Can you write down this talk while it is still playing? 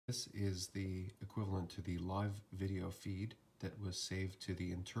This is the equivalent to the live video feed that was saved to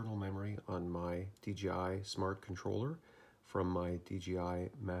the internal memory on my DJI Smart Controller from my DJI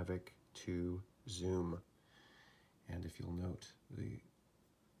Mavic 2 Zoom. And if you'll note the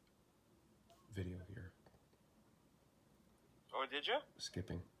video here. Oh, did you?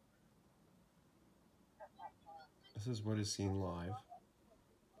 Skipping. This is what is seen live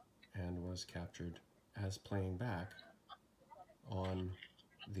and was captured as playing back on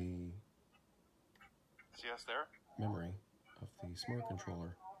the See us there? memory of the Smart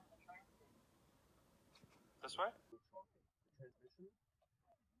Controller. This way?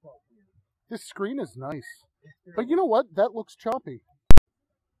 This screen is nice. But you know what? That looks choppy.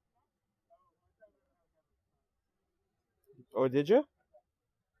 Oh, did you?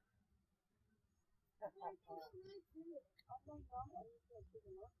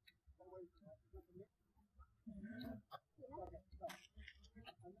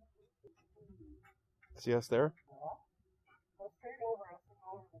 See us there?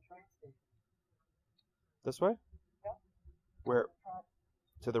 This way? Where?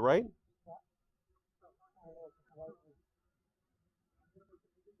 To the right?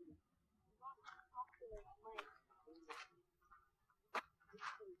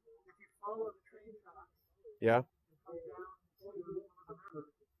 Yeah.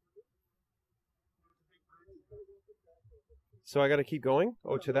 So I got to keep going?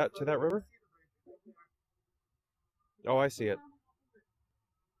 Oh, to that river? Oh, I see it.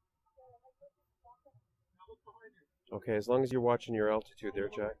 Okay, as long as you're watching your altitude there,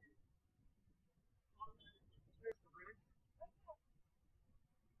 Jack.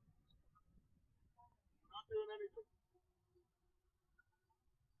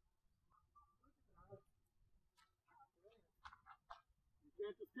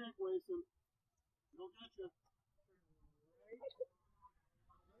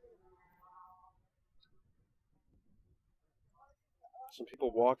 Some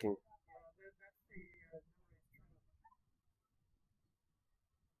people walking.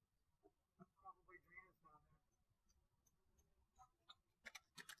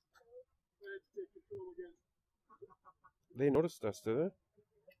 They noticed us, did they?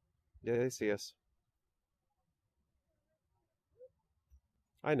 Yeah, they see us.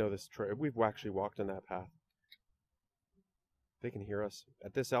 I know this trail. We've actually walked on that path. They can hear us.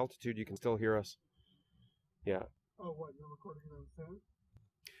 At this altitude, you can still hear us. Yeah. Oh, what? You're recording it on sound?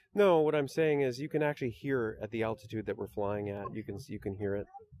 No, what I'm saying is you can actually hear at the altitude that we're flying at. You can hear it.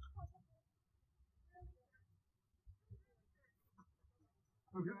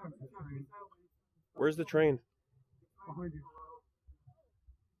 Where's the train? Behind you.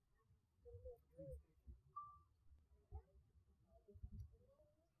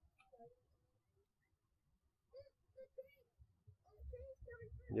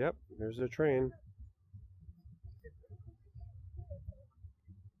 Yep, there's the train.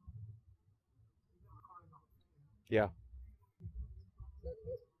 Yeah.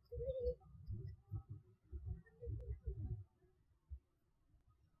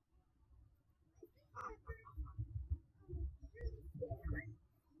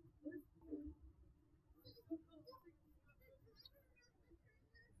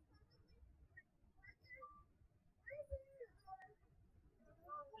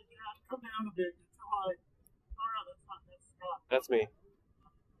 Come down a bit. It's too high. Oh, no, that's not. That's Scott. That's me.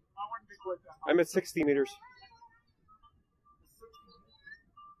 I wouldn't be quite that high. I'm at 60 meters.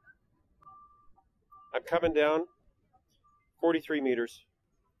 I'm coming down 43 meters.